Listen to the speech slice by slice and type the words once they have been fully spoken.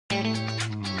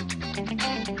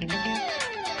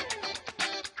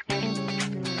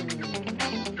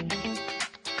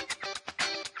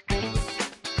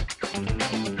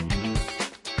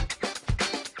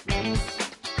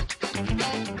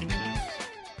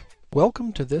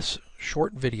Welcome to this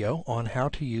short video on how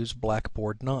to use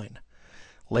Blackboard 9.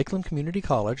 Lakeland Community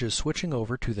College is switching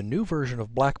over to the new version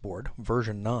of Blackboard,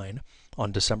 version 9,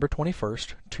 on December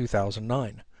 21st,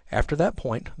 2009. After that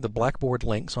point, the Blackboard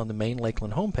links on the main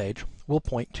Lakeland homepage will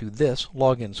point to this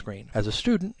login screen. As a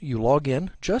student, you log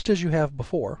in just as you have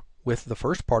before, with the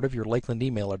first part of your Lakeland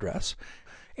email address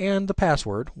and the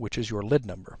password, which is your lid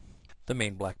number. The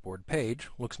main Blackboard page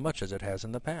looks much as it has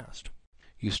in the past.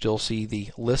 You still see the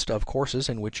list of courses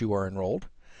in which you are enrolled,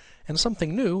 and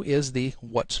something new is the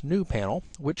What's New panel,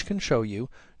 which can show you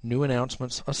new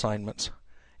announcements, assignments,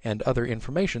 and other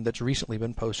information that's recently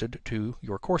been posted to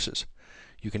your courses.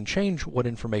 You can change what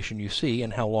information you see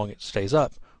and how long it stays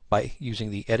up by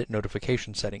using the Edit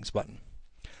Notification Settings button.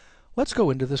 Let's go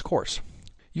into this course.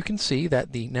 You can see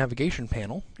that the navigation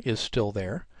panel is still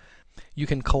there. You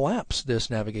can collapse this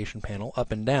navigation panel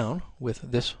up and down with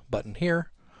this button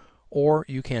here, or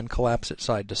you can collapse it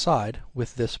side to side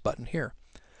with this button here.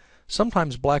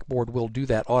 Sometimes Blackboard will do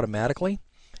that automatically,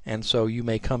 and so you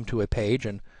may come to a page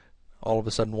and all of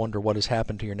a sudden wonder what has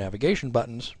happened to your navigation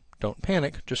buttons. Don't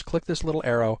panic, just click this little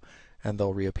arrow and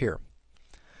they'll reappear.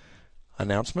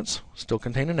 Announcements still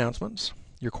contain announcements.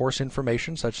 Your course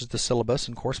information, such as the syllabus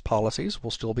and course policies,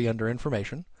 will still be under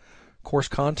Information. Course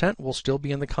content will still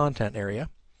be in the Content area.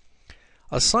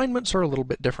 Assignments are a little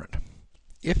bit different.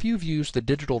 If you've used the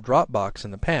digital drop box in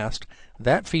the past,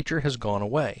 that feature has gone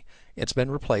away. It's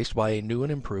been replaced by a new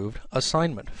and improved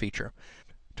assignment feature.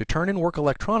 To turn in work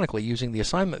electronically using the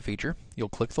assignment feature, you'll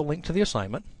click the link to the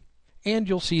assignment, and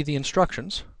you'll see the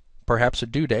instructions, perhaps a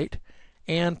due date,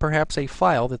 and perhaps a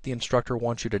file that the instructor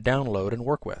wants you to download and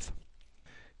work with.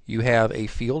 You have a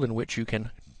field in which you can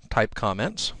type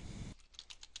comments,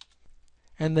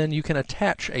 and then you can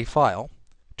attach a file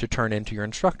to turn into your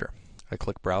instructor. I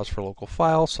click Browse for Local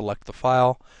File, select the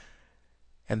file,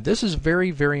 and this is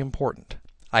very, very important.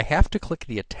 I have to click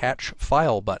the Attach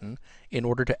File button in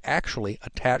order to actually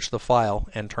attach the file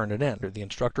and turn it in. The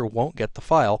instructor won't get the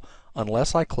file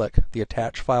unless I click the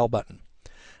Attach File button.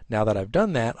 Now that I've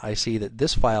done that, I see that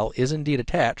this file is indeed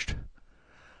attached.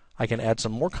 I can add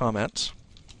some more comments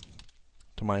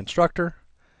to my instructor.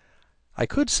 I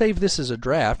could save this as a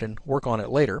draft and work on it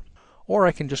later, or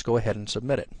I can just go ahead and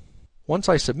submit it. Once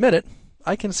I submit it,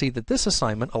 I can see that this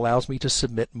assignment allows me to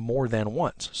submit more than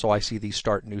once, so I see the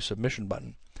Start New Submission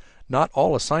button. Not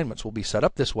all assignments will be set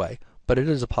up this way, but it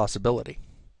is a possibility.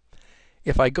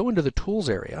 If I go into the Tools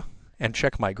area and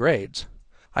check my grades,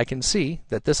 I can see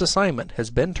that this assignment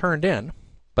has been turned in,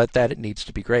 but that it needs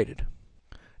to be graded.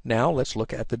 Now let's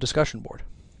look at the discussion board.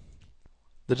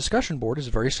 The discussion board is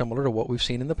very similar to what we've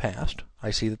seen in the past. I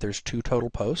see that there's 2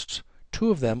 total posts. 2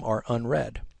 of them are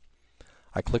unread.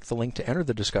 I click the link to enter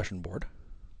the discussion board,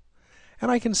 and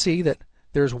I can see that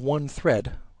there's 1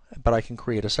 thread, but I can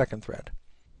create a second thread.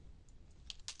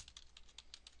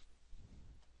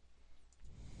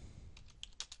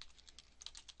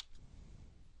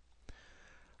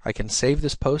 I can save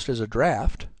this post as a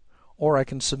draft, or I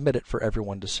can submit it for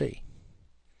everyone to see.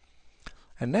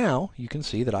 And now you can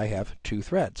see that I have 2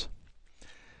 threads.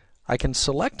 I can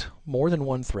select more than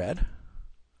 1 thread,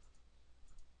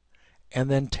 and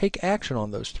then take action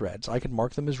on those threads. I could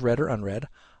mark them as read or unread.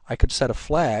 I could set a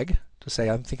flag to say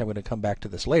I think I'm going to come back to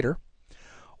this later,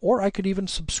 or I could even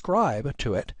subscribe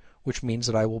to it, which means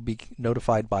that I will be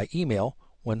notified by email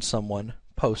when someone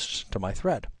posts to my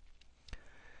thread.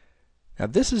 Now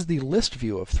this is the list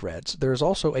view of threads. There is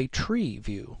also a tree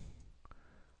view.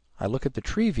 I look at the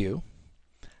tree view,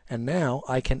 and now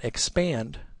I can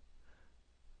expand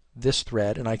this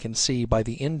thread, and I can see by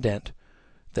the indent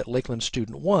that Lakeland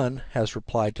Student 1 has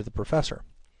replied to the professor.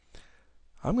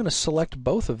 I'm going to select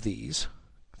both of these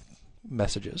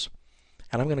messages,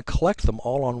 and I'm going to collect them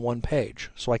all on one page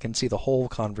so I can see the whole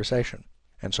conversation.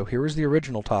 And so here is the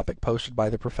original topic posted by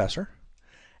the professor,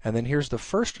 and then here's the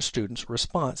first student's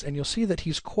response, and you'll see that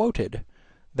he's quoted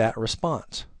that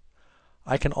response.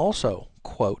 I can also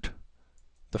quote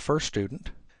the first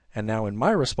student, and now in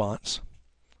my response,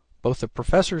 both the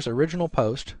professor's original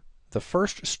post, the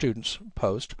first student's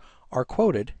post, are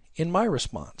quoted in my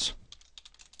response.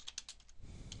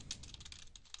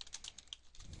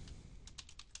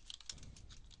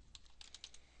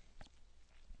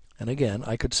 And again,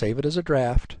 I could save it as a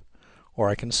draft, or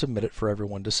I can submit it for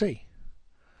everyone to see.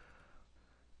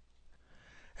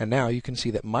 And now you can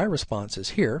see that my response is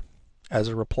here as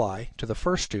a reply to the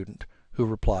first student who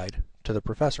replied to the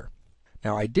professor.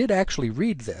 Now I did actually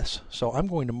read this, so I'm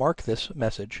going to mark this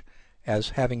message as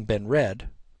having been read,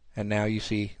 and now you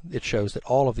see it shows that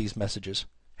all of these messages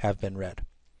have been read.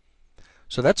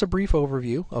 So that's a brief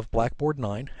overview of Blackboard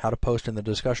 9, how to post in the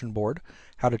discussion board,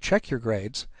 how to check your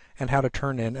grades, and how to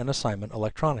turn in an assignment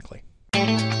electronically.